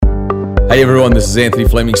Hey everyone, this is Anthony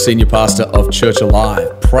Fleming, Senior Pastor of Church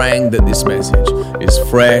Alive, praying that this message is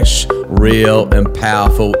fresh, real, and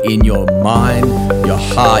powerful in your mind, your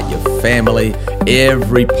heart, your family,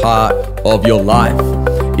 every part of your life.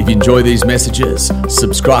 If you enjoy these messages,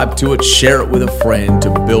 subscribe to it, share it with a friend to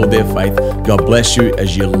build their faith. God bless you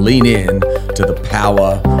as you lean in to the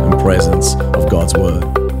power and presence of God's Word.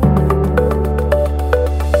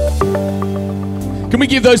 Can we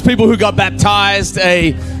give those people who got baptized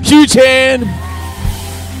a huge hand?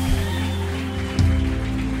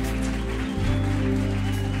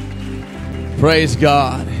 Praise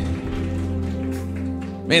God.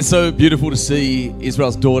 Man, so beautiful to see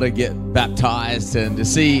Israel's daughter get baptized and to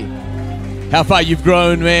see how far you've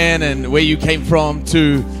grown, man, and where you came from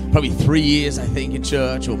to probably 3 years, I think, in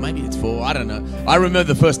church, or maybe it's 4, I don't know. I remember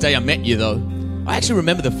the first day I met you, though. I actually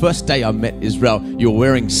remember the first day I met Israel, you were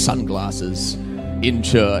wearing sunglasses in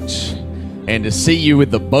church, and to see you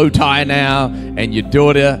with the bow tie now and your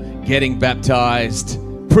daughter getting baptized,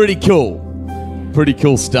 pretty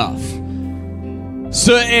cool stuff.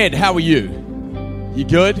 Sir Ed, how are you? You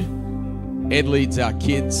good? Ed leads our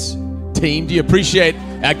kids team. Do you appreciate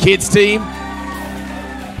our kids team?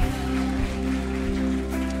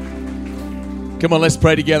 Come on, let's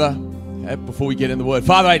pray together before we get in the Word.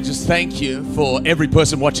 Father, I just thank you for every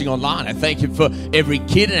person watching online. I thank you for every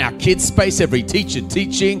kid in our kids space, every teacher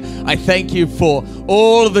teaching. I thank you for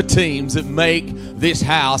all of the teams that make this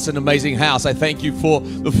house an amazing house. I thank you for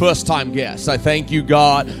the first-time guests. I thank you,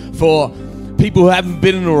 God, for people who haven't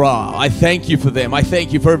been in a while. I thank you for them. I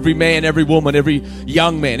thank you for every man, every woman, every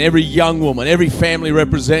young man, every young woman, every family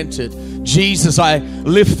represented. Jesus, I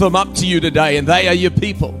lift them up to you today, and they are your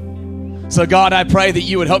people. So God, I pray that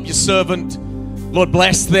you would help your servant, Lord,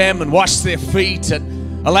 bless them and wash their feet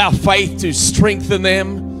and allow faith to strengthen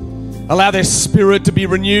them. Allow their spirit to be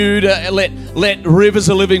renewed. Let rivers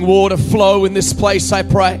of living water flow in this place, I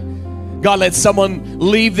pray. God, let someone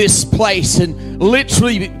leave this place and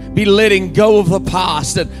literally be letting go of the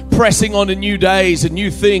past and pressing on to new days and new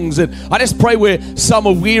things. And I just pray where some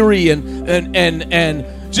are weary and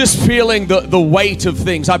just feeling the weight of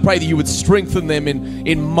things, I pray that you would strengthen them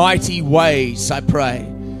in mighty ways, I pray.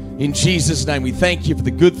 In Jesus' name, we thank you for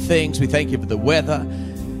the good things. We thank you for the weather.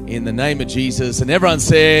 In the name of Jesus. And everyone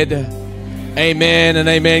said, amen and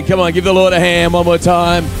amen. Come on, give the Lord a hand one more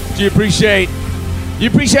time. Do you appreciate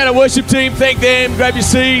our worship team? Thank them. Grab your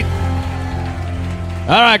seat.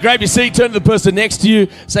 All right, grab your seat. Turn to the person next to you.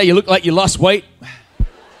 Say, you look like you lost weight.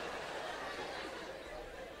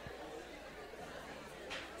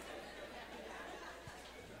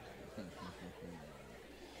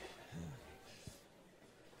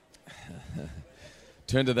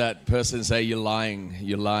 Turn to that person and say, you're lying.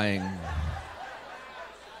 You're lying.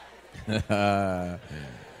 I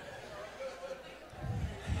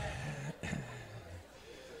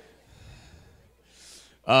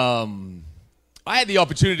had the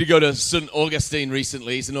opportunity to go to St. Augustine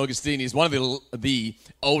recently. St. Augustine is one of the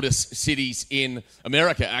oldest cities in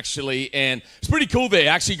America, actually, and it's pretty cool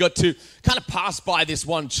there. I actually got to kind of pass by this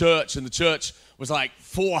one church, and the church was like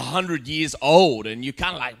 400 years old, and you're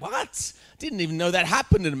kind of like, what? Didn't even know that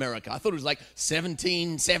happened in America. I thought it was like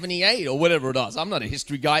 1778 or whatever it is. I'm not a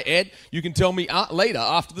history guy, Ed. You can tell me later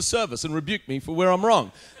after the service and rebuke me for where I'm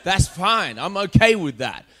wrong. That's fine. I'm okay with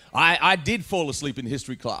that. I did fall asleep in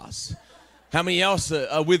history class. How many else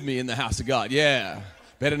are with me in the house of God? Yeah.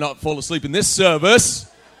 Better not fall asleep in this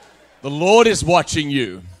service. The Lord is watching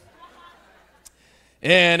you.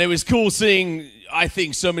 And it was cool seeing, I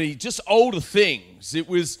think, so many just older things. It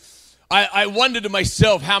was, I wondered to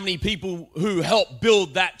myself how many people who helped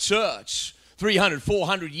build that church 300,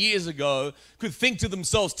 400 years ago could think to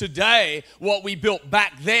themselves today, what we built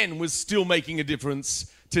back then was still making a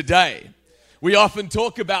difference today. We often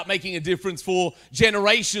talk about making a difference for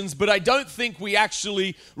generations, but I don't think we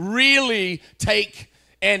actually really take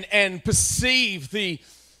and perceive the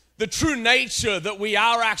true nature that we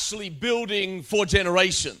are actually building for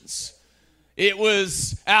generations. It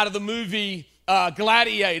was out of the movie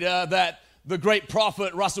Gladiator that the great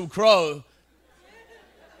prophet Russell Crowe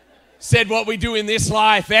said, what we do in this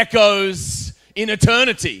life echoes in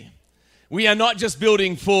eternity. We are not just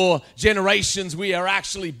building for generations, we are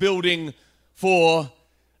actually building for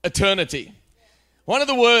eternity. One of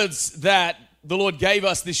the words that the Lord gave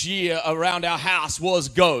us this year around our house was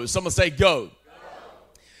go. Someone say go.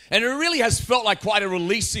 And it really has felt like quite a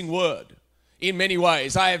releasing word in many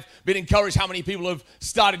ways. I have been encouraged how many people have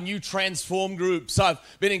started new transform groups. I've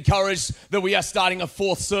been encouraged that we are starting a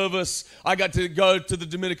 4th service. I got to go to the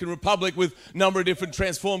Dominican Republic with a number of different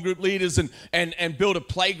transform group leaders and build a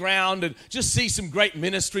playground and just see some great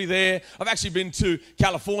ministry there. I've actually been to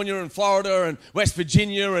California and Florida and West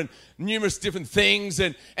Virginia and numerous different things.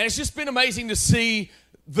 And it's just been amazing to see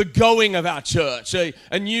the going of our church,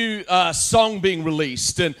 a new song being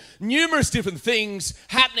released and numerous different things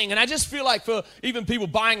happening. And I just feel like for even people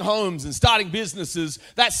buying homes and starting businesses,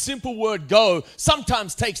 that simple word go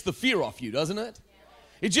sometimes takes the fear off you, doesn't it?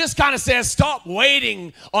 It just kind of says stop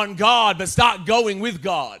waiting on God, but start going with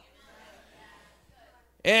God.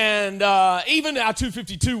 And even our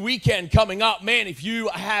 252 weekend coming up, man, if you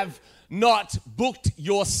have not booked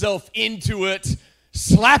yourself into it,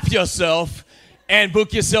 slap yourself and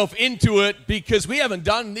book yourself into it, because we haven't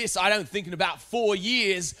done this, I don't think, in about 4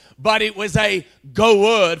 years, but it was a go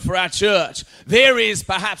word for our church. There is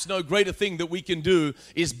perhaps no greater thing that we can do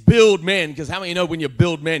is build men, because how many know when you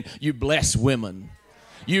build men, you bless women?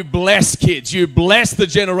 You bless kids. You bless the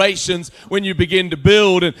generations when you begin to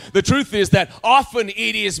build. And the truth is that often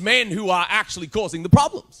it is men who are actually causing the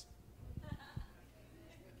problems.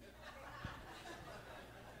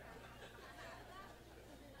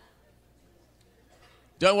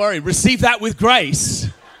 Don't worry, receive that with grace.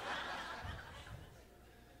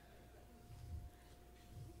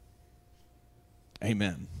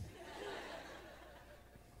 Amen.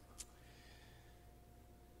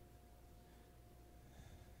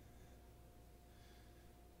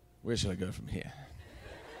 Where should I go from here?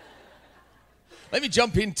 Let me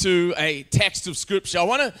jump into a text of Scripture. I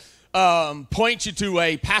want to point you to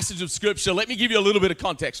a passage of Scripture. Let me give you a little bit of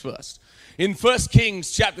context first. In 1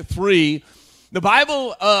 Kings chapter 3, the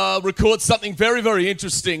Bible records something very, very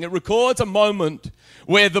interesting. It records a moment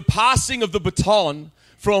where the passing of the baton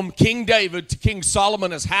from King David to King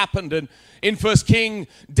Solomon has happened. And in 1 King,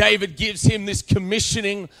 David gives him this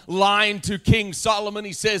commissioning line to King Solomon.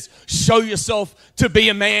 He says, show yourself to be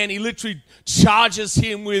a man. He literally charges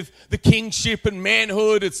him with the kingship and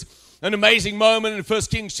manhood. It's an amazing moment. In 1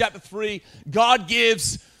 Kings chapter 3, God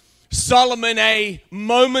gives Solomon a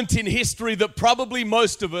moment in history that probably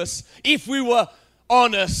most of us, if we were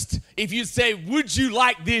honest, if you say, would you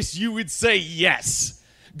like this, you would say yes.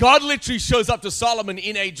 God literally shows up to Solomon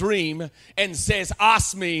in a dream and says,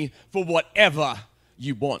 ask me for whatever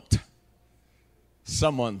you want.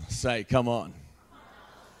 Someone say, come on.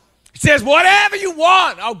 He says, whatever you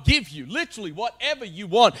want, I'll give you. Literally, whatever you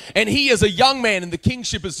want. And he is a young man, and the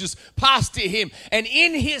kingship has just passed to him. And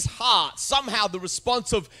in his heart, somehow the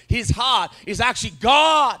response of his heart is actually,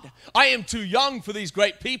 God, I am too young for these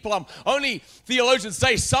great people. I'm only, theologians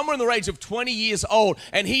say, somewhere in the range of 20 years old.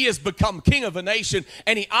 And he has become king of a nation.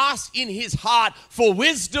 And he asks in his heart for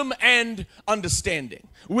wisdom and understanding.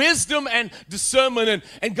 Wisdom and discernment.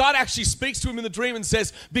 And God actually speaks to him in the dream and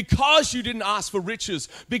says, because you didn't ask for riches,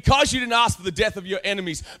 because you didn't ask for the death of your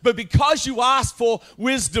enemies, but because you asked for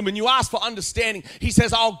wisdom and you asked for understanding, he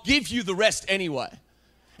says, I'll give you the rest anyway.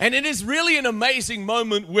 And it is really an amazing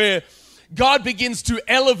moment where God begins to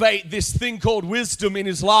elevate this thing called wisdom in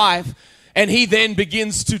his life. And he then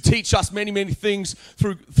begins to teach us many, many things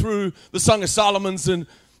through the Song of Solomon's and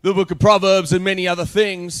the book of Proverbs and many other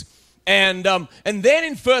things. And then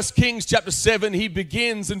in 1 Kings chapter 7, he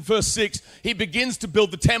begins, in verse 6, he begins to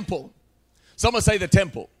build the temple. Someone say the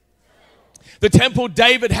temple. The temple,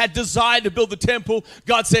 David had desired to build the temple.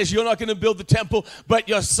 God says, you're not going to build the temple, but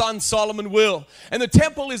your son Solomon will. And the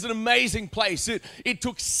temple is an amazing place. It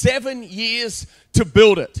took 7 years to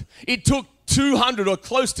build it. It took 200 or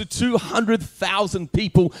close to 200,000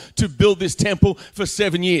 people to build this temple for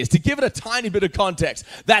 7 years. To give it a tiny bit of context,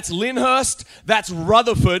 that's Lyndhurst, that's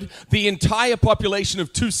Rutherford, the entire population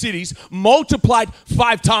of 2 cities, multiplied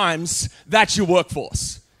 5 times, that's your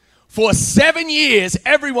workforce. For 7 years,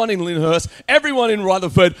 everyone in Lyndhurst, everyone in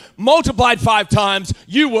Rutherford, multiplied 5 times,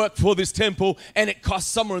 you work for this temple, and it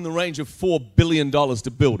cost somewhere in the range of $4 billion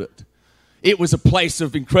to build it. It was a place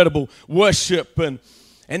of incredible worship.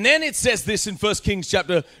 And then it says this in 1 Kings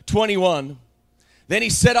chapter 21. Then he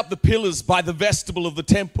set up the pillars by the vestibule of the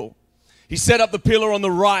temple. He set up the pillar on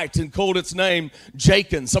the right and called its name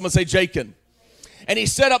Jachin. Someone say Jachin. And he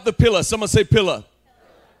set up the pillar. Someone say pillar.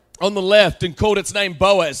 On the left and called its name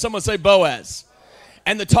Boaz. Someone say Boaz.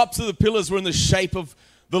 And the tops of the pillars were in the shape of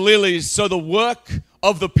the lilies. So the work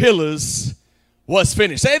of the pillars was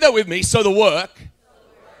finished. Say that with me. So the work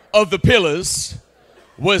of the pillars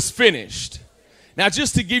was finished. Now,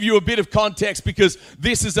 just to give you a bit of context, because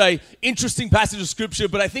this is an interesting passage of Scripture,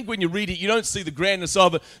 but I think when you read it, you don't see the grandness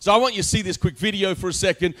of it. So I want you to see this quick video for a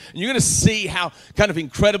second, and you're going to see how kind of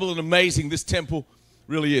incredible and amazing this temple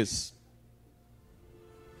really is.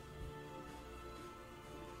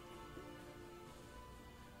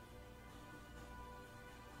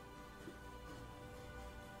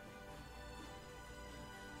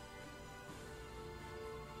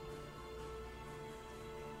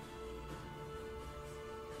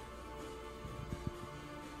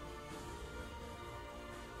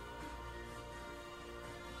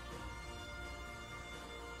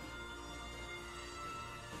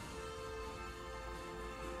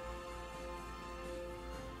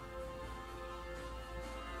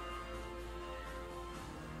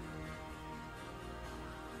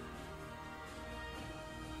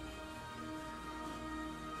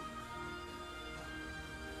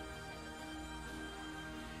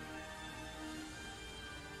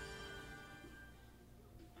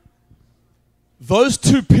 Those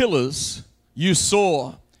two pillars you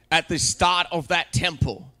saw at the start of that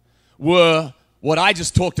temple were what I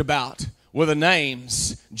just talked about, were the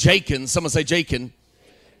names Jachin, someone say Jachin,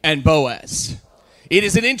 and Boaz. It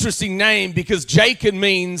is an interesting name because Jachin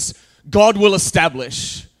means God will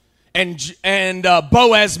establish, and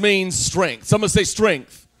Boaz means strength. Someone say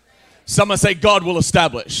strength. Someone say God will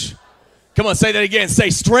establish. Come on, say that again. Say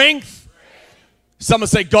strength. Someone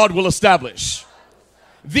say God will establish.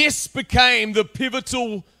 This became the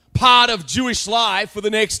pivotal part of Jewish life for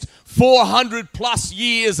the next 400 plus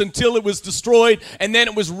years until it was destroyed and then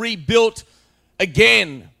it was rebuilt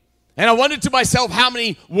again. And I wondered to myself how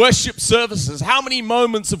many worship services, how many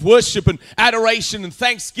moments of worship and adoration and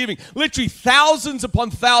thanksgiving, literally thousands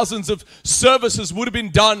upon thousands of services would have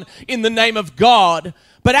been done in the name of God.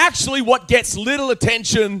 But actually what gets little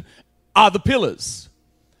attention are the pillars.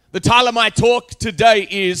 The title of my talk today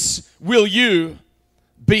is, Will You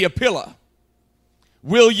Be a Pillar?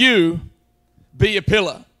 Will you be a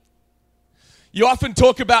pillar? You often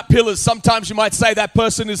talk about pillars. Sometimes you might say that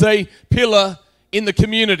person is a pillar in the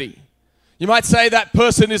community. You might say that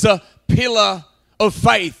person is a pillar of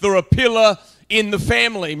faith or a pillar in the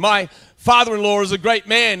family. My father-in-law is a great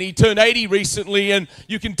man. He turned 80 recently, and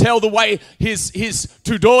you can tell the way his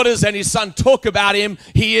two daughters and his son talk about him.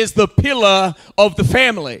 He is the pillar of the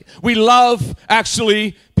family. We love,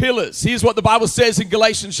 actually, pillars. Here's what the Bible says in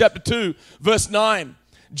Galatians chapter 2, verse 9.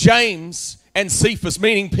 James and Cephas,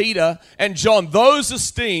 meaning Peter and John, those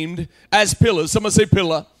esteemed as pillars. Someone say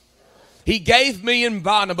pillar. He gave me and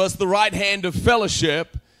Barnabas the right hand of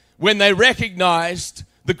fellowship when they recognized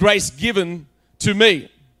the grace given to me.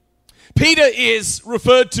 Peter is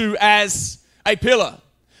referred to as a pillar.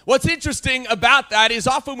 What's interesting about that is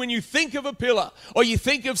often when you think of a pillar or you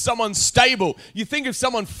think of someone stable, you think of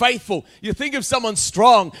someone faithful, you think of someone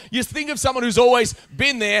strong, you think of someone who's always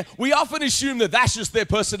been there, we often assume that that's just their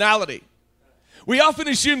personality. We often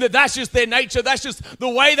assume that that's just their nature, that's just the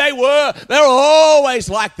way they were. They're always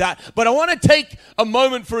like that. But I want to take a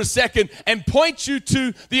moment for a second and point you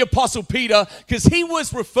to the Apostle Peter, because he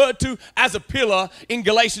was referred to as a pillar in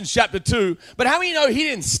Galatians chapter 2. But how many know he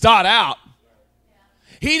didn't start out?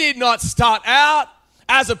 He did not start out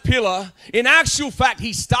as a pillar. In actual fact,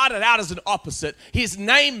 he started out as an opposite. His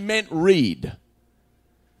name meant reed.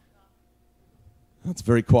 That's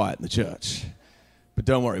very quiet in the church. But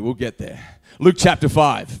don't worry, we'll get there. Luke chapter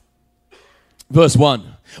 5, verse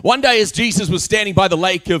 1. One day as Jesus was standing by the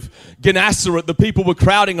lake of Gennesaret, the people were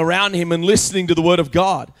crowding around him and listening to the word of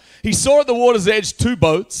God. He saw at the water's edge 2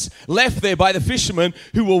 boats left there by the fishermen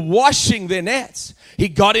who were washing their nets. He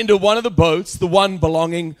got into one of the boats, the one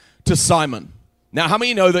belonging to Simon. Now, how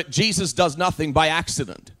many know that Jesus does nothing by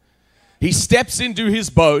accident? He steps into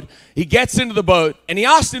his boat, he gets into the boat, and he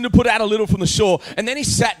asked him to put out a little from the shore, and then he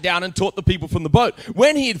sat down and taught the people from the boat.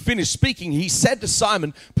 When he had finished speaking, he said to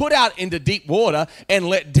Simon, "Put out into deep water and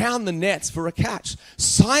let down the nets for a catch."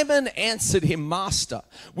 Simon answered him, "Master,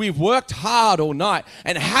 we've worked hard all night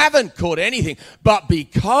and haven't caught anything, but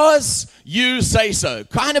because you say so."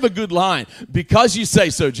 Kind of a good line. Because you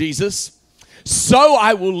say so, Jesus. "So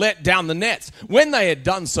I will let down the nets." When they had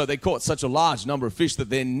done so, they caught such a large number of fish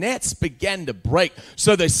that their nets began to break.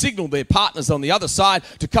 So they signaled their partners on the other side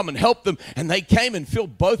to come and help them. And they came and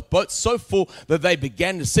filled both boats so full that they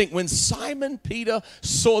began to sink. When Simon Peter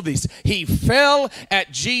saw this, he fell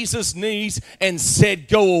at Jesus' knees and said,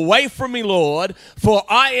 "Go away from me, Lord, for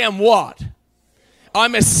I am" what?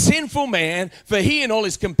 "I'm a sinful man." For he and all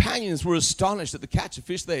his companions were astonished at the catch of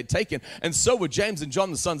fish they had taken, and so were James and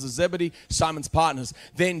John, the sons of Zebedee, Simon's partners.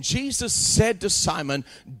 Then Jesus said to Simon,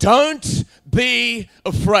 "Don't be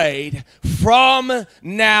afraid. From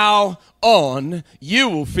now on, you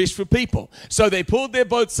will fish for people. So they pulled their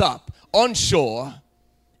boats up on shore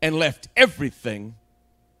and left everything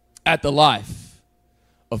at the life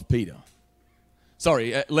of Peter.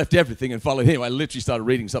 Sorry, left everything and followed him. I literally started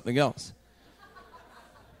reading something else.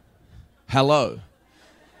 Hello.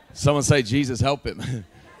 Someone say, Jesus, help him.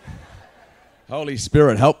 Holy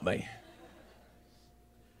Spirit, help me.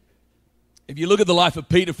 If you look at the life of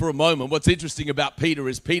Peter for a moment, what's interesting about Peter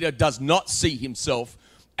is Peter does not see himself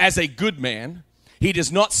as a good man. He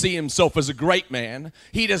does not see himself as a great man.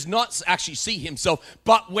 He does not actually see himself.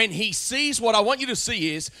 But when he sees, what I want you to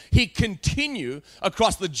see is he continue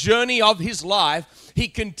across the journey of his life. He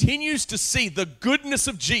continues to see the goodness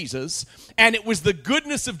of Jesus. And it was the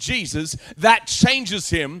goodness of Jesus that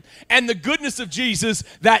changes him. And the goodness of Jesus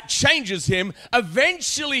that changes him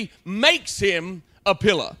eventually makes him a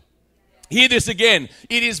pillar. Hear this again.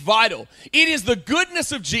 It is vital. It is the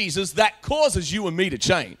goodness of Jesus that causes you and me to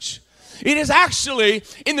change. It is actually,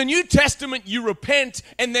 in the New Testament, you repent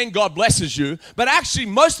and then God blesses you. But actually,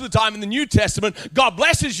 most of the time in the New Testament, God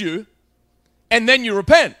blesses you and then you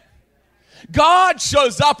repent. God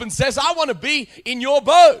shows up and says, I want to be in your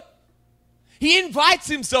boat. He invites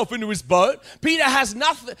himself into his boat. Peter has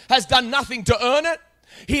done nothing to earn it.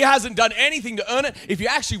 He hasn't done anything to earn it. If you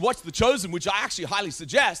actually watch The Chosen, which I actually highly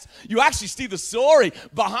suggest, you actually see the story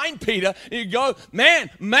behind Peter. And you go, man,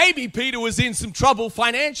 maybe Peter was in some trouble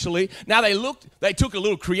financially. Now they took a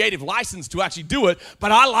little creative license to actually do it.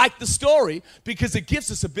 But I like the story because it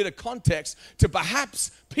gives us a bit of context to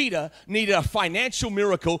perhaps Peter needed a financial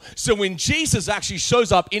miracle. So when Jesus actually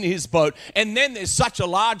shows up in his boat and then there's such a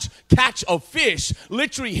large catch of fish,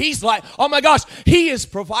 literally he's like, oh my gosh, he is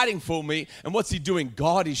providing for me. And what's he doing?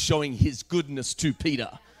 God is showing his goodness to Peter.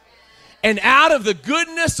 And out of the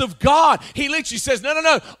goodness of God, he literally says,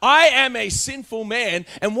 no, I am a sinful man.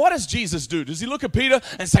 And what does Jesus do? Does he look at Peter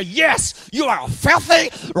and say, yes, you are a filthy,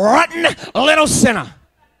 rotten little sinner?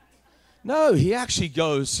 No, he actually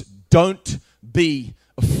goes, don't be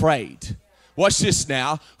afraid. Watch this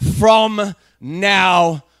now. From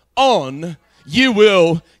now on, you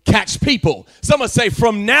will catch people. Someone say,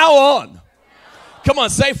 from now on. Come on,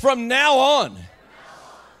 say, from now on.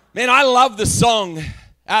 Man, I love the song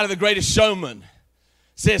out of The Greatest Showman. It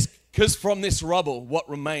says, because from this rubble, what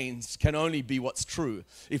remains can only be what's true.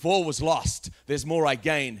 If all was lost, there's more I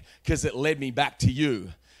gained because it led me back to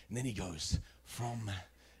you. And then he goes, from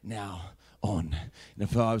now on. And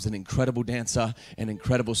if I was an incredible dancer, an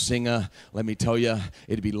incredible singer, let me tell you,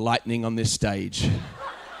 it'd be lightning on this stage.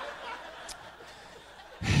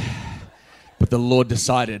 But the Lord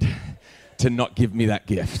decided to not give me that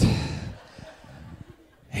gift.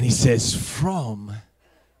 And he says, from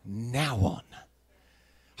now on.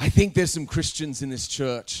 I think there's some Christians in this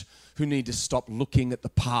church who need to stop looking at the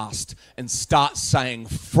past and start saying,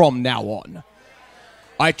 from now on.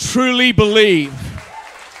 I truly believe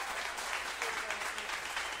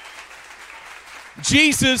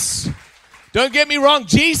Jesus, don't get me wrong,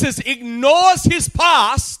 Jesus ignores his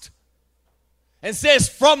past and says,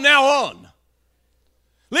 from now on.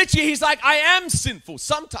 Literally, he's like, I am sinful.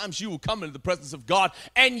 Sometimes you will come into the presence of God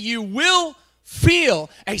and you will feel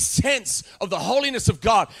a sense of the holiness of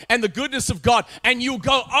God and the goodness of God. And you'll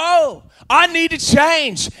go, oh, I need to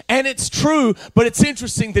change. And it's true. But it's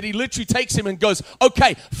interesting that he literally takes him and goes,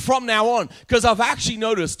 okay, from now on. Because I've actually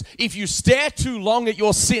noticed if you stare too long at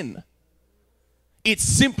your sin, it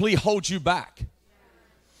simply holds you back.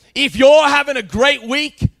 If you're having a great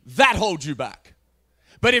week, that holds you back.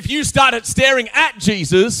 But if you started staring at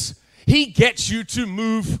Jesus, he gets you to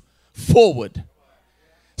move forward.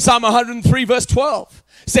 Psalm 103 verse 12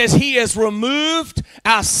 says, he has removed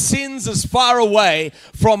our sins as far away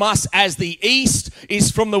from us as the east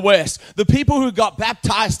is from the west. The people who got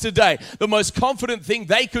baptized today, the most confident thing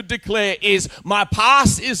they could declare is, my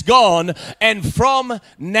past is gone and from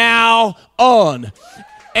now on.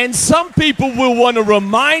 And some people will want to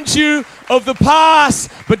remind you of the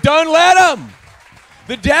past, but don't let them.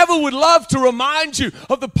 The devil would love to remind you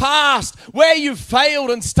of the past where you've failed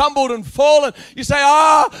and stumbled and fallen. You say,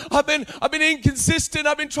 I've been inconsistent.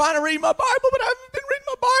 I've been trying to read my Bible, but I haven't been reading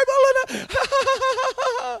my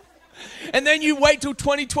Bible. And then you wait till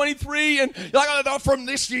 2023 and you're like, oh, no, from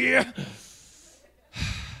this year.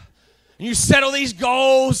 And you set all these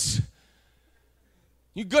goals.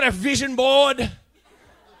 You've got a vision board. You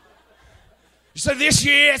say, this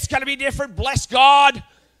year it's going to be different. Bless God.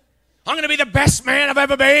 I'm going to be the best man I've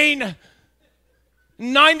ever been.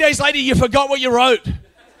 9 days later, you forgot what you wrote. Do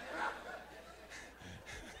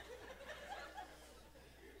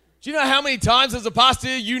you know how many times as a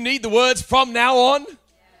pastor you need the words from now on?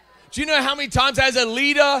 Do you know how many times as a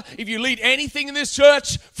leader, if you lead anything in this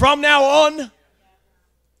church, from now on,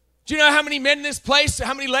 do you know how many men in this place,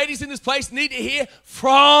 how many ladies in this place need to hear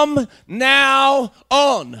from now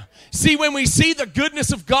on? See, when we see the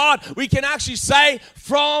goodness of God, we can actually say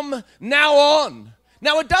from now on.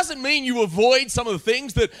 Now, it doesn't mean you avoid some of the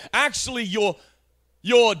things that actually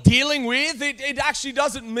you're dealing with. It actually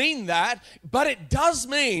doesn't mean that, but it does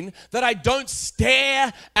mean that I don't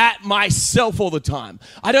stare at myself all the time.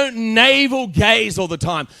 I don't navel gaze all the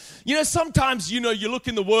time. You know, sometimes, you look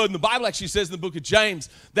in the Word, and the Bible actually says in the book of James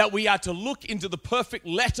that we are to look into the perfect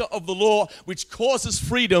letter of the law, which causes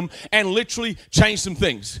freedom and literally change some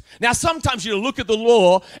things. Now, sometimes you look at the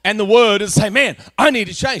law and the Word and say, man, I need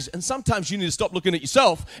to change. And sometimes you need to stop looking at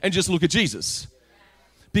yourself and just look at Jesus.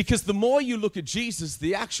 Because the more you look at Jesus,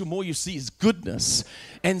 the actual more you see his goodness.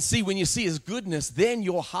 And see, when you see his goodness, then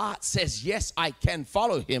your heart says, yes, I can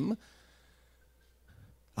follow him.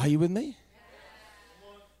 Are you with me?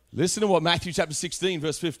 Listen to what Matthew chapter 16,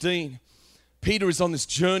 verse 15. Peter is on this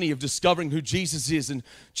journey of discovering who Jesus is. And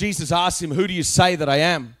Jesus asks him, who do you say that I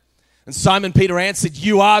am? And Simon Peter answered,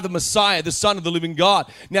 you are the Messiah, the Son of the living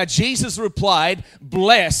God. Now Jesus replied,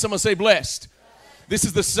 blessed. Someone say blessed. This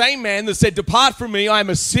is the same man that said, depart from me, I am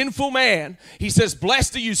a sinful man. He says,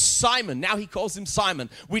 blessed are you, Simon. Now he calls him Simon,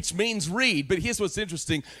 which means reed. But here's what's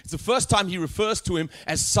interesting. It's the first time he refers to him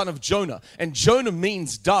as son of Jonah. And Jonah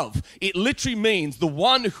means dove. It literally means the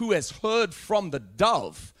one who has heard from the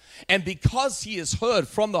dove. And because he has heard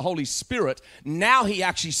from the Holy Spirit, now he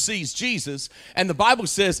actually sees Jesus. And the Bible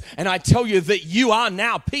says, and I tell you that you are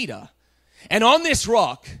now Peter. And on this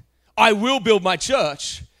rock, I will build my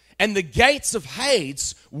church. And the gates of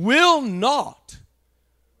Hades will not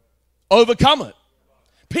overcome it.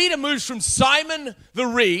 Peter moves from Simon the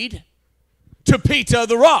reed to Peter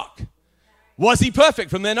the rock. Was he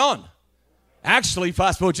perfect from then on? Actually,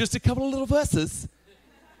 fast forward just a couple of little verses,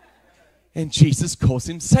 and Jesus calls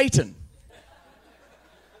him Satan,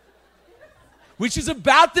 which is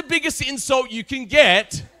about the biggest insult you can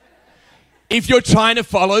get if you're trying to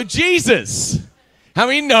follow Jesus. How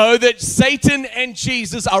many know that Satan and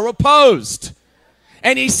Jesus are opposed?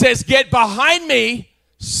 And he says, get behind me,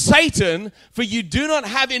 Satan, for you do not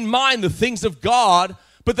have in mind the things of God,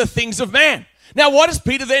 but the things of man. Now, what does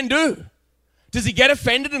Peter then do? Does he get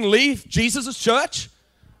offended and leave Jesus' church?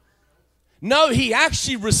 No, he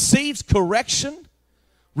actually receives correction,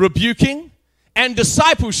 rebuking, and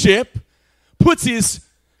discipleship, puts his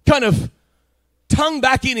kind of tongue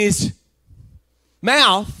back in his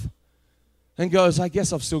mouth, and goes, I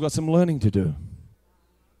guess I've still got some learning to do.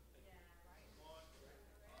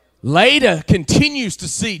 Later, continues to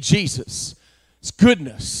see Jesus'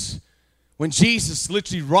 goodness. When Jesus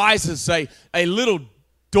literally rises a little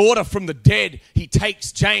daughter from the dead, he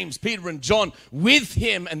takes James, Peter, and John with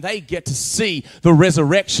him, and they get to see the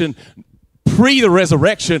resurrection, pre the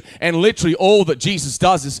resurrection, and literally all that Jesus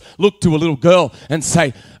does is look to a little girl and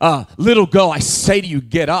say, little girl, I say to you,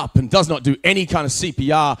 get up, and does not do any kind of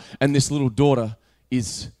CPR, and this little daughter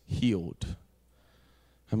is healed.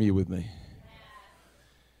 How many of you with me?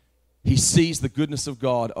 He sees the goodness of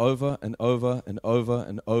God over and over and over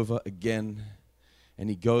and over again, and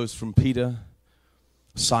he goes from Peter,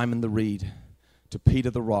 Simon the reed, to Peter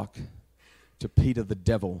the rock, to Peter the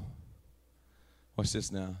devil. Watch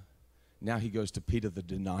this now. Now he goes to Peter the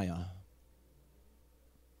denier.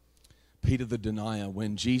 Peter the denier,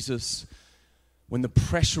 when the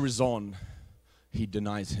pressure is on, he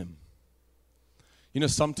denies him. You know,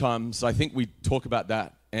 sometimes I think we talk about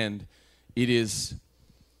that, and I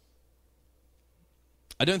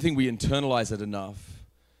don't think we internalize it enough,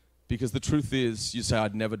 because the truth is, you say,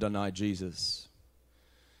 I'd never deny Jesus.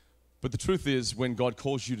 But the truth is, when God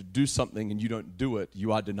calls you to do something and you don't do it,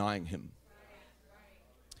 you are denying him.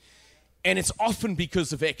 And it's often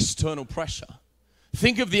because of external pressure.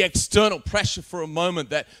 Think of the external pressure for a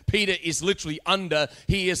moment that Peter is literally under.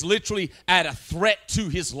 He is literally at a threat to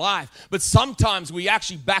his life. But sometimes we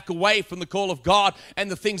actually back away from the call of God and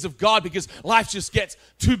the things of God because life just gets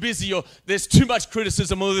too busy, or there's too much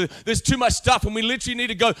criticism, or there's too much stuff, and we literally need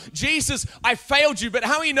to go, Jesus, I failed you. But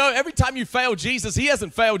how do you know every time you fail Jesus, he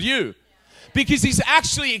hasn't failed you? Because he's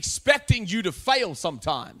actually expecting you to fail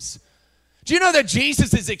sometimes. Do you know that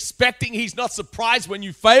Jesus is expecting, he's not surprised when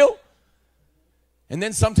you fail? And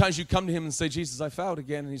then sometimes you come to him and say, Jesus, I failed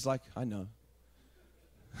again. And he's like, I know.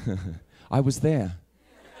 I was there.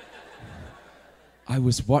 I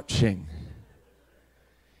was watching.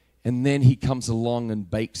 And then he comes along and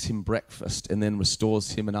bakes him breakfast and then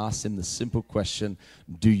restores him and asks him the simple question,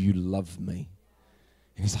 do you love me?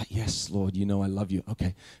 And he's like, yes, Lord, you know I love you.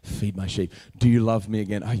 Okay, feed my sheep. Do you love me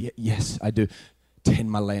again? Oh, yes, I do.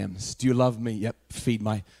 Tend my lambs. Do you love me? Yep. Feed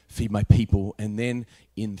my people. And then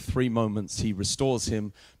in 3 moments, he restores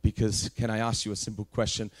him because, can I ask you a simple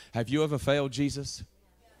question? Have you ever failed Jesus?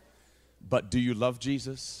 But do you love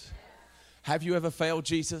Jesus? Have you ever failed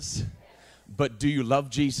Jesus? But do you love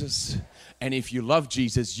Jesus? And if you love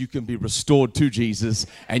Jesus, you can be restored to Jesus,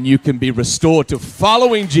 and you can be restored to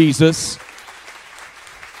following Jesus.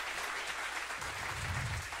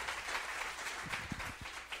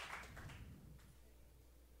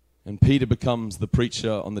 And Peter becomes the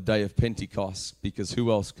preacher on the day of Pentecost, because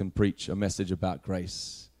who else can preach a message about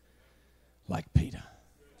grace like Peter?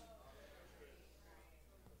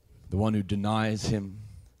 The one who denies him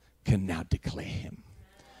can now declare him.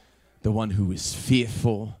 The one who is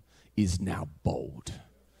fearful is now bold.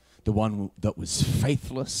 The one that was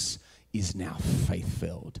faithless is now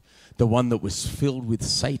faith-filled. The one that was filled with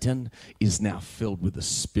Satan is now filled with the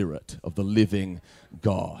Spirit of the living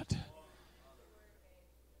God.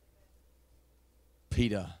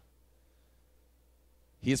 Peter,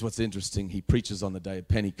 here's what's interesting. He preaches on the day of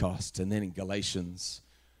Pentecost, and then in Galatians,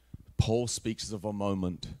 Paul speaks of a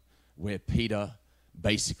moment where Peter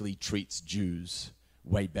basically treats Jews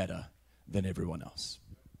way better than everyone else.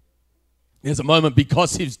 There's a moment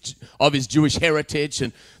because of his Jewish heritage,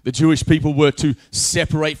 and the Jewish people were to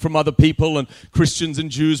separate from other people, and Christians and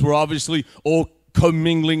Jews were obviously all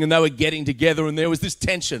commingling, and they were getting together, and there was this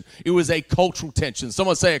tension. It was a cultural tension.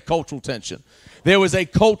 Someone say a cultural tension. There was a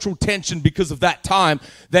cultural tension because of that time,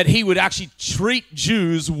 that he would actually treat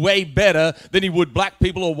Jews way better than he would black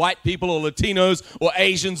people or white people or Latinos or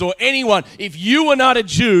Asians or anyone. If you were not a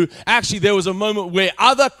Jew, actually there was a moment where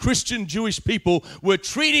other Christian Jewish people were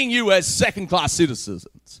treating you as second-class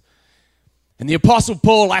citizens. And the Apostle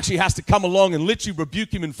Paul actually has to come along and literally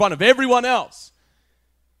rebuke him in front of everyone else.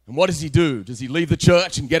 And what does he do? Does he leave the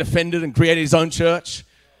church and get offended and create his own church?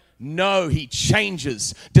 No, he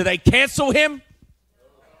changes. Do they cancel him?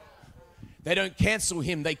 They don't cancel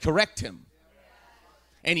him, they correct him.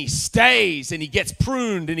 And he stays, and he gets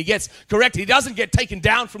pruned, and he gets corrected. He doesn't get taken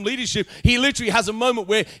down from leadership. He literally has a moment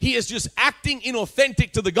where he is just acting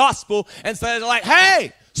inauthentic to the gospel, and so they're like,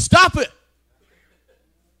 hey, stop it.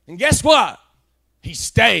 And guess what? He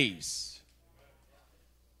stays.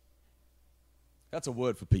 That's a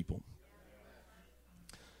word for people.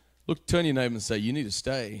 Look, turn your neighbor and say, you need to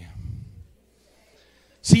stay.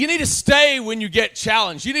 See, you need to stay when you get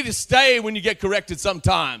challenged. You need to stay when you get corrected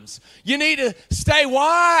sometimes. You need to stay.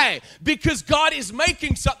 Why? Because God is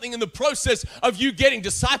making something in the process of you getting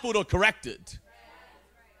discipled or corrected.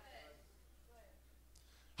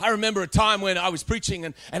 I remember a time when I was preaching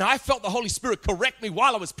and I felt the Holy Spirit correct me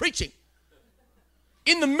while I was preaching.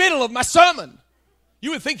 In the middle of my sermon.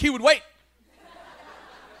 You would think he would wait.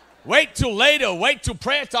 Wait till later. Wait till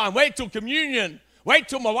prayer time. Wait till communion. Wait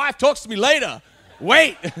till my wife talks to me later.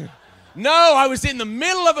 Wait. No, I was in the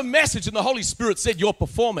middle of a message and the Holy Spirit said, you're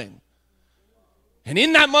performing. And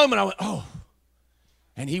in that moment I went, oh.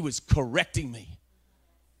 And he was correcting me.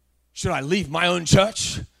 Should I leave my own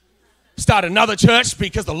church? Start another church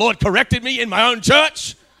because the Lord corrected me in my own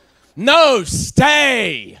church? No,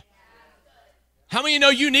 stay. How many of you know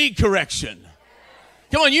you need correction?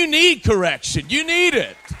 Come on, you need correction. You need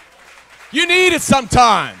it. You need it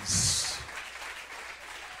sometimes.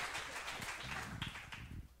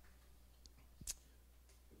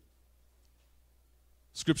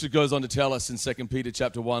 Scripture goes on to tell us in 2 Peter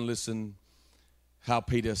chapter 1, listen how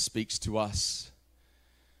Peter speaks to us.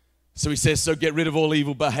 So he says, so get rid of all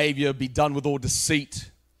evil behavior, be done with all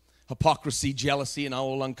deceit, hypocrisy, jealousy, and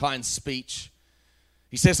all unkind speech.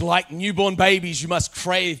 He says, like newborn babies, you must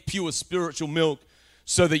crave pure spiritual milk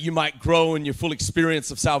so that you might grow in your full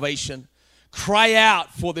experience of salvation. Cry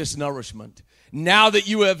out for this nourishment. Now that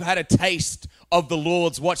you have had a taste of the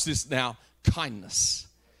Lord's, watch this now, kindness.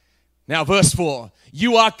 Now, verse 4,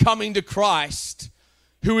 you are coming to Christ,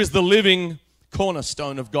 who is the living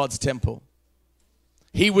cornerstone of God's temple.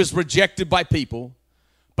 He was rejected by people,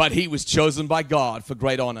 but he was chosen by God for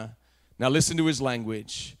great honor. Now, listen to his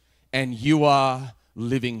language. And you are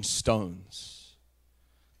living stones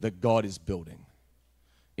that God is building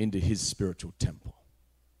into his spiritual temple.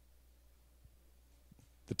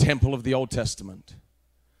 The temple of the Old Testament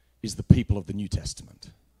is the people of the New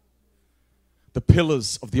Testament. The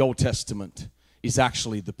pillars of the Old Testament is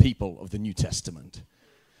actually the people of the New Testament.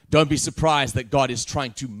 Don't be surprised that God is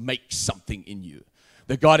trying to make something in you.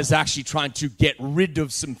 That God is actually trying to get rid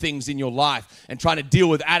of some things in your life and trying to deal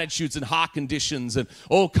with attitudes and heart conditions and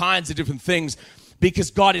all kinds of different things, because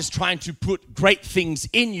God is trying to put great things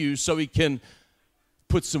in you so he can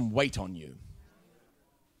put some weight on you.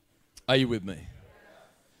 Are you with me?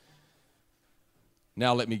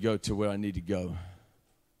 Now let me go to where I need to go.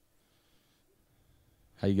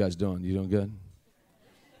 How you guys doing? You doing good?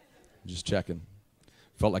 Just checking.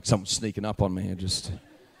 Felt like someone sneaking up on me and just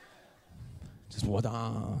what?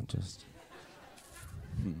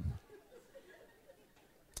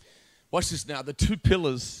 Watch this now. The two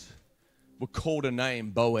pillars were called a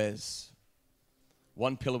name, Boaz.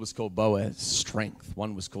 One pillar was called Boaz, strength.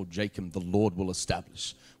 One was called Jacob, the Lord will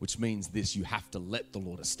establish, which means this: you have to let the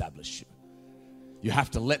Lord establish you. You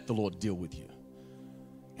have to let the Lord deal with you.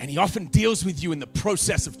 And he often deals with you in the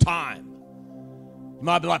process of time. You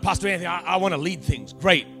might be like, Pastor Anthony, I want to lead things.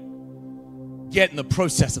 Great. Get in the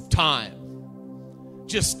process of time.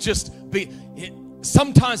 Just be.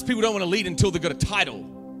 Sometimes people don't want to lead until they've got a title.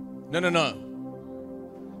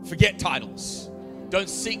 No. Forget titles. Don't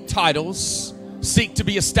seek titles. Seek to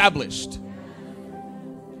be established.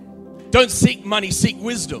 Don't seek money, seek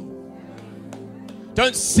wisdom.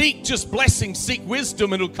 Don't seek just blessing, seek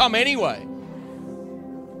wisdom, and it'll come anyway.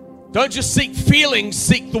 Don't just seek feelings,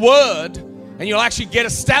 seek the word, and you'll actually get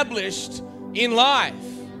established in life.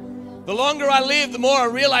 The longer I live, the more I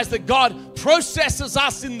realize that God processes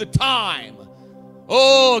us in the time.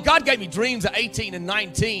 Oh, God gave me dreams at 18 and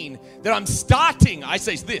 19 that I'm starting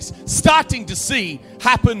to see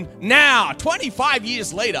happen now, 25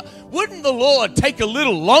 years later. Wouldn't the Lord take a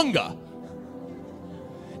little longer?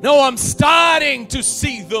 No, I'm starting to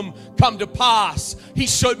see them come to pass. He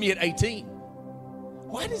showed me at 18.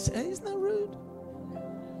 Isn't that rude?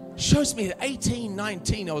 Shows me at 18,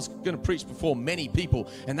 19, I was going to preach before many people,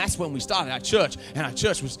 and that's when we started our church, and our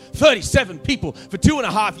church was 37 people for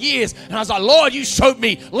 2.5 years, and I was like, Lord, you showed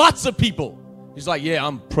me lots of people. He's like, yeah,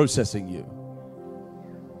 I'm processing you.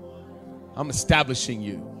 I'm establishing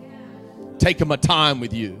you. Taking my time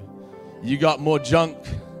with you. You got more junk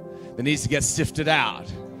that needs to get sifted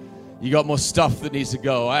out. You got more stuff that needs to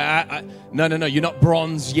go. No, you're not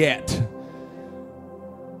bronze yet.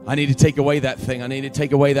 I need to take away that thing. I need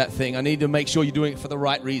to make sure you're doing it for the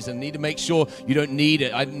right reason. I need to make sure you don't need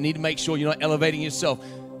it. I need to make sure you're not elevating yourself.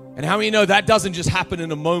 And how many know that doesn't just happen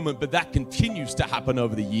in a moment, but that continues to happen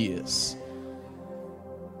over the years?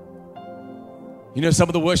 You know, some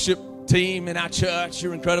of the worship team in our church,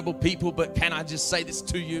 you're incredible people, but can I just say this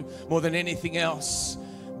to you more than anything else?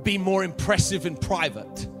 Be more impressive in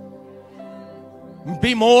private.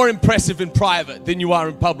 Be more impressive in private than you are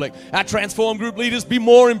in public. Our Transform Group leaders, be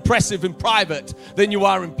more impressive in private than you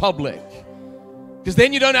are in public. Because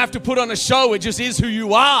then you don't have to put on a show. It just is who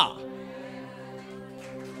you are.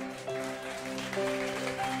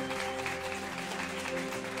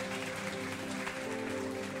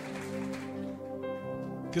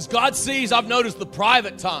 Because God sees, I've noticed, the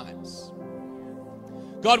private times.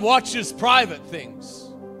 God watches private things.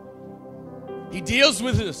 He deals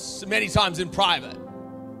with us many times in private.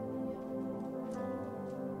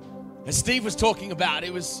 As Steve was talking about,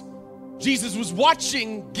 Jesus was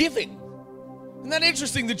watching giving. Isn't that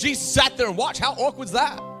interesting that Jesus sat there and watched? How awkward is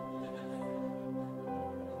that?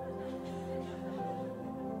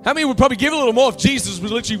 How many would probably give a little more if Jesus was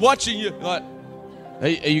literally watching you? Like, are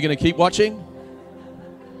you going to keep watching?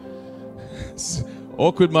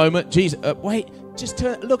 Awkward moment. Jesus, wait. Just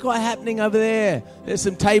look what's happening over there. There's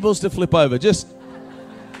some tables to flip over. Just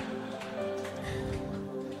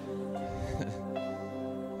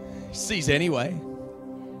he sees anyway.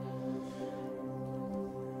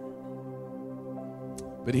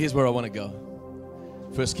 But here's where I want to go.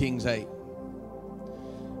 1 Kings 8.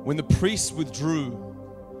 When the priests withdrew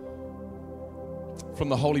from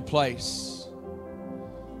the holy place,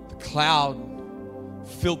 the cloud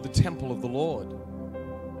filled the temple of the Lord.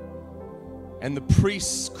 And the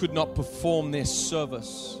priests could not perform their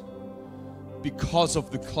service because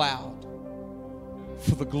of the cloud.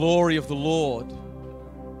 For the glory of the Lord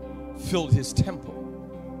filled his temple.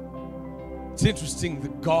 It's interesting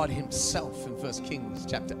that God himself in 1 Kings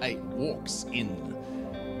chapter 8 walks in.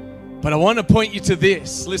 But I want to point you to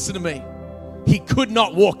this. Listen to me. He could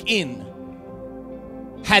not walk in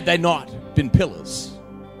had they not been pillars.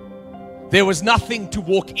 There was nothing to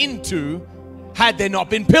walk into had there not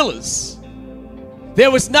been pillars. There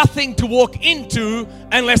was nothing to walk into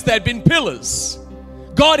unless there had been pillars.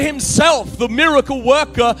 God himself, the miracle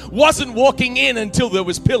worker, wasn't walking in until there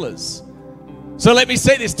was pillars. So let me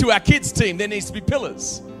say this to our kids team, there needs to be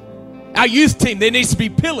pillars. Our youth team, there needs to be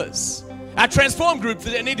pillars. Our Transform Group,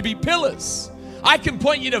 there need to be pillars. I can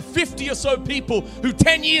point you to 50 or so people who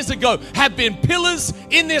 10 years ago have been pillars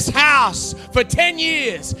in this house for 10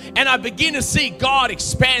 years. And I begin to see God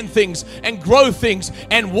expand things and grow things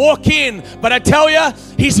and walk in. But I tell you,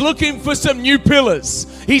 he's looking for some new pillars.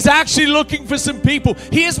 He's actually looking for some people.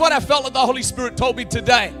 Here's what I felt like the Holy Spirit told me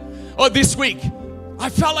today or this week. I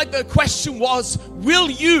felt like the question was, will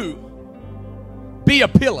you be a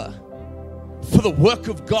pillar for the work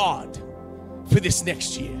of God for this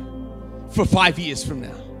next year, for 5 years from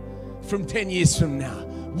now, from 10 years from now?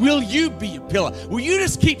 Will you be a pillar? Will you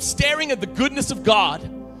just keep staring at the goodness of God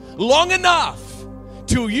long enough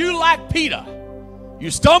till you, like Peter, you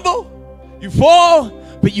stumble, you fall,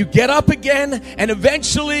 but you get up again, and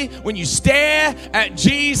eventually when you stare at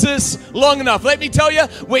Jesus long enough, let me tell you,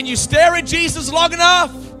 when you stare at Jesus long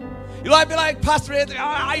enough, you might be like, Pastor Anthony,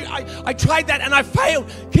 I tried that and I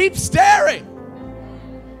failed. Keep staring.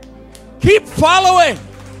 Keep following.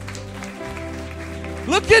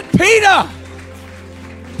 Look at Peter.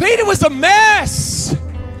 Peter was a mess.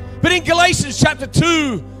 But in Galatians chapter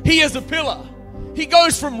 2, he is a pillar. He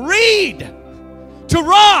goes from reed to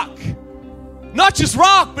rock. Not just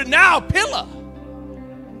rock, but now pillar.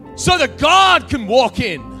 So that God can walk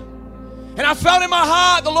in. And I felt in my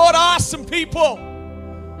heart, the Lord asked some people,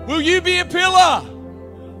 will you be a pillar?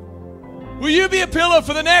 Will you be a pillar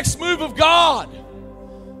for the next move of God?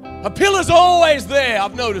 A pillar's always there,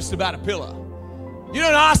 I've noticed about a pillar. You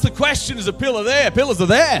don't ask the question, is a pillar there? Pillars are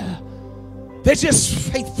there. They're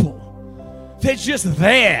just faithful. They're just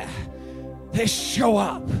there. They show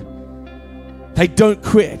up. They don't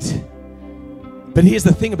quit. But here's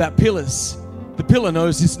the thing about pillars. The pillar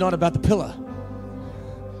knows it's not about the pillar.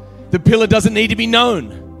 The pillar doesn't need to be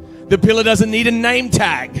known. The pillar doesn't need a name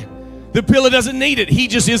tag. The pillar doesn't need it. He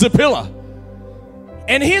just is a pillar.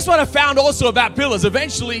 And here's what I found also about pillars.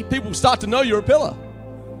 Eventually, people start to know you're a pillar.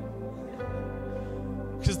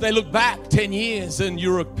 Because they look back 10 years and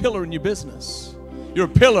you're a pillar in your business. You're a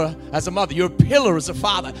pillar as a mother. You're a pillar as a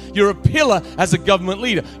father. You're a pillar as a government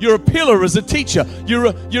leader. You're a pillar as a teacher.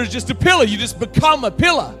 You're just a pillar. You just become a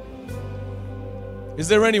pillar. Is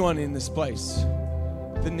there anyone in this place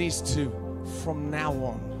that needs to, from now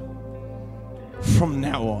on,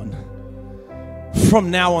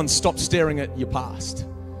 stop staring at your past?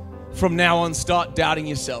 From now on, start doubting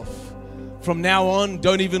yourself. From now on,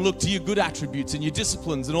 don't even look to your good attributes and your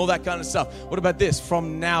disciplines and all that kind of stuff. What about this?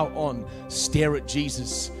 From now on, stare at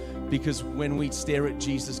Jesus. Because when we stare at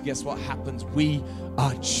Jesus, guess what happens? We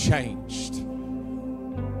are changed.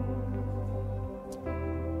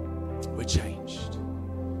 We're changed.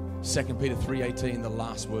 2 Peter 3:18, the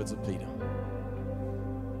last words of Peter.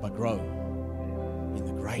 But grow in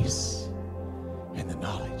the grace and the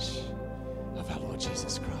knowledge of our Lord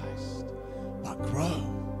Jesus Christ. But grow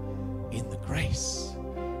in the grace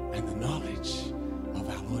and the knowledge of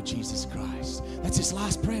our Lord Jesus Christ. That's his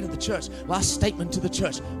last prayer to the church, last statement to the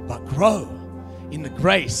church. But grow in the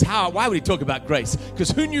grace. Why would he talk about grace?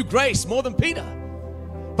 Because who knew grace more than Peter?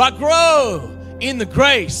 But grow in the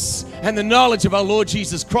grace and the knowledge of our Lord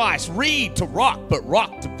Jesus Christ. Reed to rock, but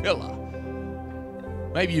rock to pillar.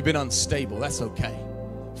 Maybe you've been unstable. That's okay.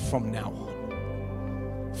 From now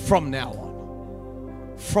on. From now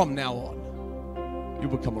on. From now on.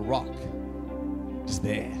 You'll become a rock. Just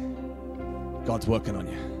there. God's working on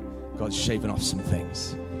you. God's shaving off some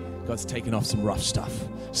things. God's taking off some rough stuff.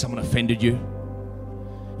 Someone offended you.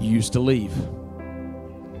 You used to leave.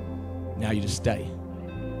 Now you just stay.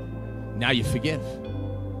 Now you forgive.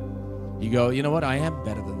 You go, you know what? I am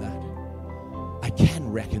better than that. I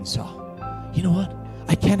can reconcile. You know what?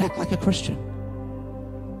 I can act like a Christian.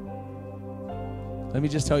 Let me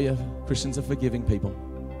just tell you, Christians are forgiving people.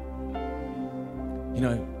 You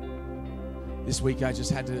know, this week I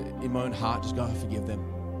just had to, in my own heart, just go, I forgive them.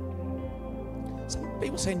 Some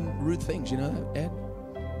people saying rude things, you know that, Ed?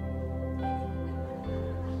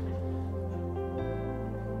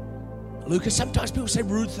 Lucas, sometimes people say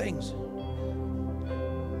rude things.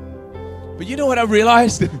 But you know what I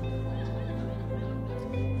realized?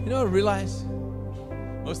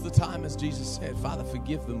 Most of the time, as Jesus said, Father,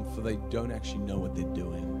 forgive them, for they don't actually know what they're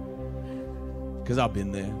doing. Because I've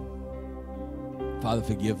been there. Father,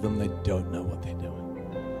 forgive them. They don't know what they're doing.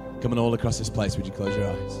 Coming all across this place, would you close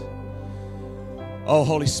your eyes? Oh,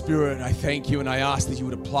 Holy Spirit, I thank you and I ask that you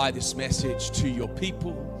would apply this message to your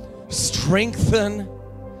people. Strengthen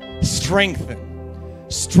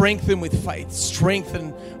with faith,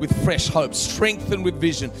 strengthen with fresh hope, strengthen with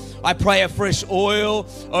vision. I pray a fresh oil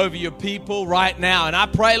over your people right now. And I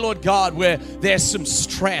pray, Lord God, where there's some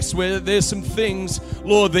stress, where there's some things,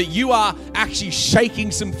 Lord, that you are actually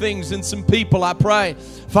shaking some things in some people. I pray,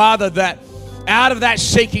 Father, that out of that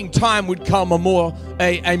shaking time would come a more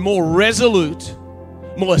resolute,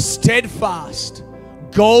 more steadfast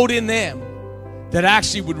gold in them that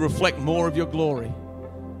actually would reflect more of your glory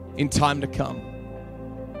in time to come.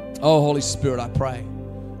 Oh, Holy Spirit, I pray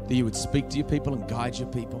that you would speak to your people and guide your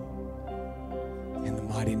people in the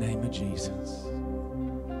mighty name of Jesus.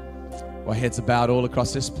 Our heads are bowed all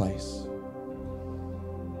across this place.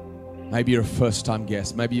 Maybe you're a first-time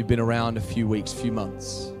guest. Maybe you've been around a few weeks, few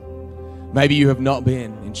months. Maybe you have not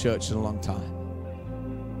been in church in a long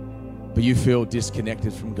time, but you feel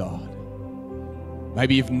disconnected from God.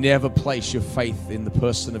 Maybe you've never placed your faith in the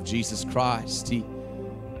person of Jesus Christ. He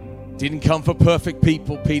didn't come for perfect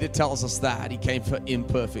people. Peter tells us that. He came for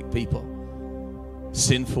imperfect people,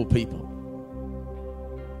 sinful people.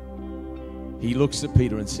 He looks at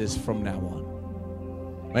Peter and says, from now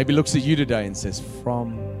on. Maybe looks at you today and says,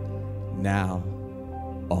 from now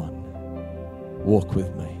on, walk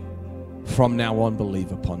with me. From now on,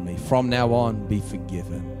 believe upon me. From now on, be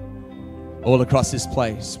forgiven. All across this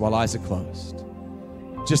place, while eyes are closed,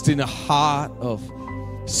 just in a heart of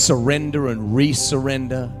surrender and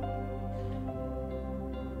re-surrender,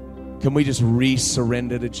 can we just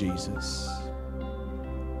re-surrender to Jesus?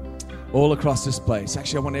 All across this place.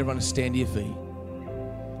 Actually, I want everyone to stand to your feet.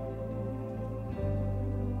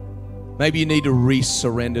 Maybe you need to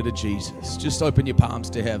re-surrender to Jesus. Just open your palms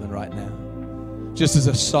to heaven right now. Just as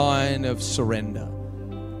a sign of surrender.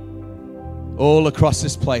 All across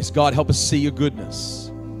this place. God, help us see your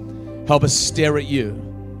goodness. Help us stare at you.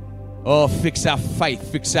 Oh, fix our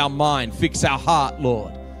faith, fix our mind, fix our heart,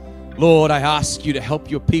 Lord. Lord, I ask you to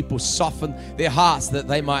help your people soften their hearts that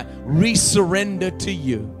they might re-surrender to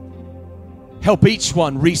you. Help each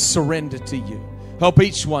one re-surrender to you. Help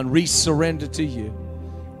each one re-surrender to you.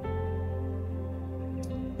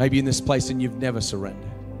 Maybe in this place and you've never surrendered.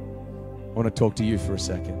 I want to talk to you for a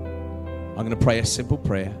second. I'm going to pray a simple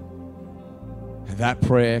prayer. And that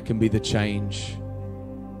prayer can be the change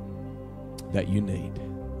that you need.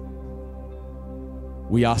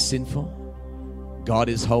 We are sinful. God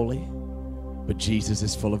is holy. But Jesus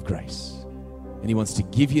is full of grace. And he wants to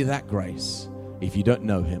give you that grace if you don't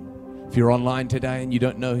know him. If you're online today and you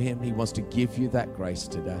don't know him, he wants to give you that grace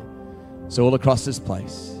today. So all across this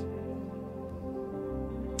place,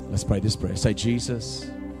 let's pray this prayer. Say,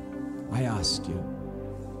 Jesus, I ask you,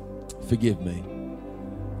 forgive me,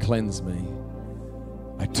 cleanse me.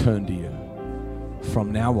 I turn to you.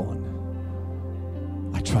 From now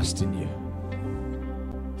on, I trust in you.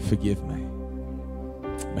 Forgive me.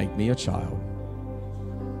 Make me a child.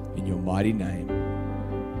 In your mighty name,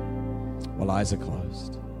 while eyes are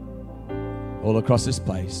closed. All across this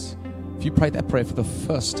place, if you prayed that prayer for the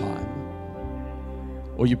first time,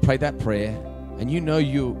 or you prayed that prayer and you know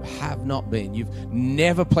you have not been, you've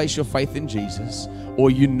never placed your faith in Jesus,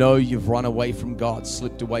 or you know you've run away from God,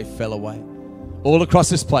 slipped away, fell away. All across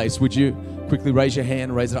this place, would you quickly raise your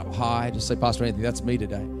hand, raise it up high, just say, Pastor Anthony, that's me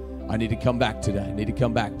today. I need to come back today. I need to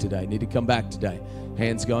come back today. I need to come back today.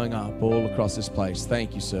 Hands going up all across this place.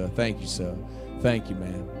 Thank you, sir. Thank you, sir. Thank you,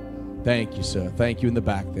 ma'am. Thank you, sir. Thank you in the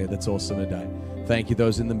back there. That's awesome today. Thank you,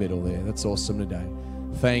 those in the middle there. That's awesome today.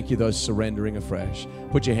 Thank you, those surrendering afresh.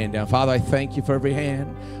 Put your hand down. Father, I thank you for every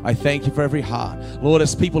hand. I thank you for every heart. Lord,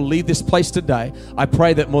 as people leave this place today, I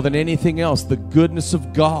pray that more than anything else, the goodness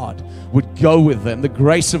of God would go with them. The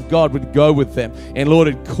grace of God would go with them. And Lord,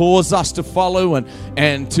 it cause us to follow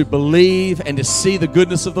and to believe and to see the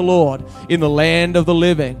goodness of the Lord in the land of the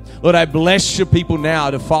living. Lord, I bless your people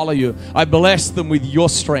now to follow you. I bless them with your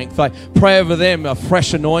strength. I pray over them a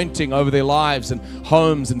fresh anointing over their lives and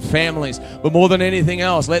homes and families. But more than anything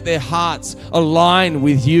else, let their hearts align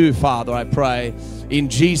with you, Father, I pray, in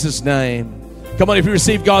Jesus' name. Come on, if you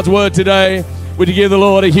receive God's word today, would you give the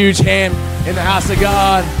Lord a huge hand in the house of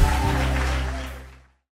God?